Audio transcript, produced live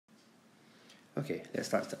Okay, let's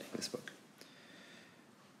start studying this book.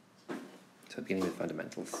 So beginning with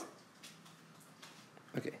fundamentals.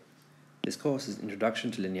 Okay, this course is Introduction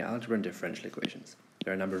to Linear Algebra and Differential Equations.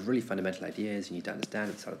 There are a number of really fundamental ideas you need to understand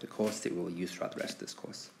at the start of the course that we will use throughout the rest of this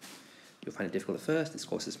course. You'll find it difficult at first. This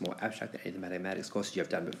course is more abstract than any of the mathematics courses you have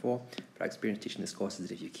done before, but our experience teaching this course is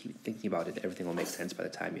that if you keep thinking about it, everything will make sense by the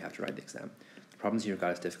time you have to write the exam. The problems you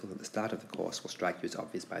regard as difficult at the start of the course will strike you as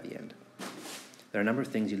obvious by the end. There are a number of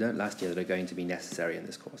things you learned last year that are going to be necessary in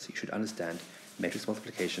this course. You should understand matrix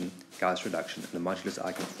multiplication, Gauss reduction, and the modulus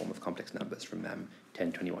argument form of complex numbers from MAM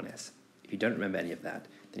 1021S. If you don't remember any of that,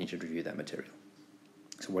 then you should review that material.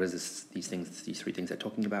 So what is these three things they're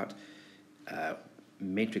talking about?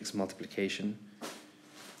 Matrix multiplication,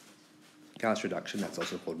 Gauss reduction, that's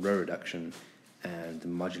also called row reduction, and the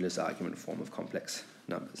modulus argument form of complex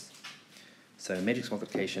numbers. So matrix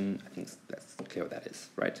multiplication, I think that's clear what that is,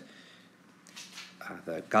 right?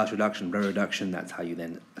 The Gauss reduction, row reduction, that's how you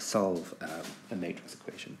then solve a matrix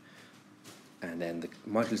equation. And then the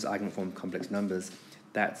modulus argument form of complex numbers,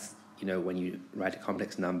 that's, when you write a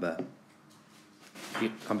complex number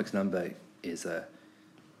is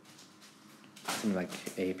something like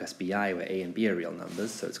a plus bi, where a and b are real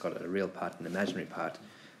numbers, so it's got a real part and an imaginary part,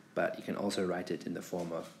 but you can also write it in the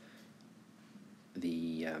form of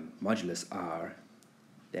the modulus r,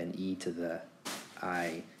 then e to the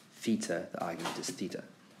I theta, the argument is theta.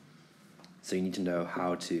 So you need to know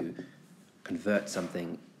how to convert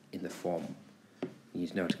something in the form. You need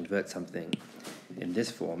to know how to convert something in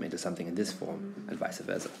this form into something in this form, and vice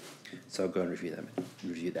versa. So go and review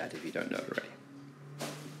that if you don't know it already.